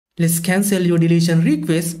let's cancel your deletion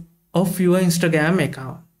request of your Instagram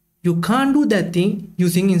account. You can't do that thing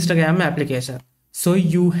using Instagram application. So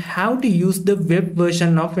you have to use the web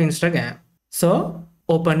version of Instagram. So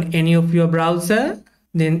open any of your browser,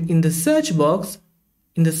 then in the search box,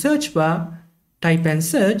 in the search bar, type and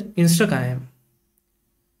search Instagram.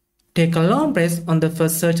 Take a long press on the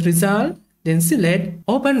first search result, then select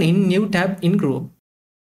open in new tab in group.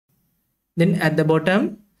 Then at the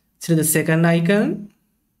bottom, select the second icon.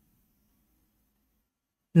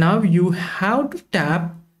 Now you have to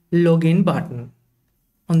tap login button.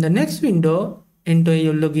 On the next window, enter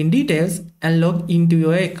your login details and log into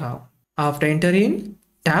your account. After entering,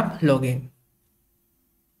 tap login.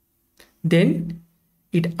 Then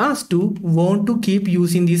it asks to want to keep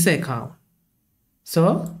using this account.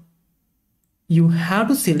 So you have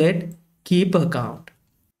to select keep account.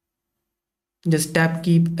 Just tap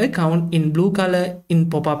keep account in blue color in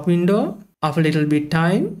pop-up window. After a little bit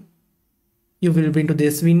time, you will bring to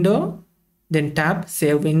this window. Then tap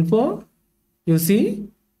save info. You see,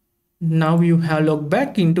 now you have logged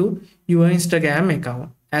back into your Instagram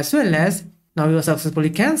account, as well as now you have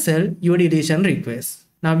successfully cancelled your deletion request.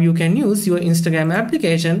 Now you can use your Instagram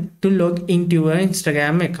application to log into your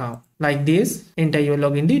Instagram account. Like this, enter your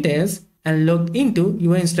login details and log into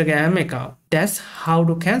your Instagram account. That's how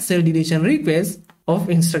to cancel deletion requests of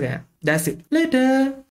Instagram. That's it. Later.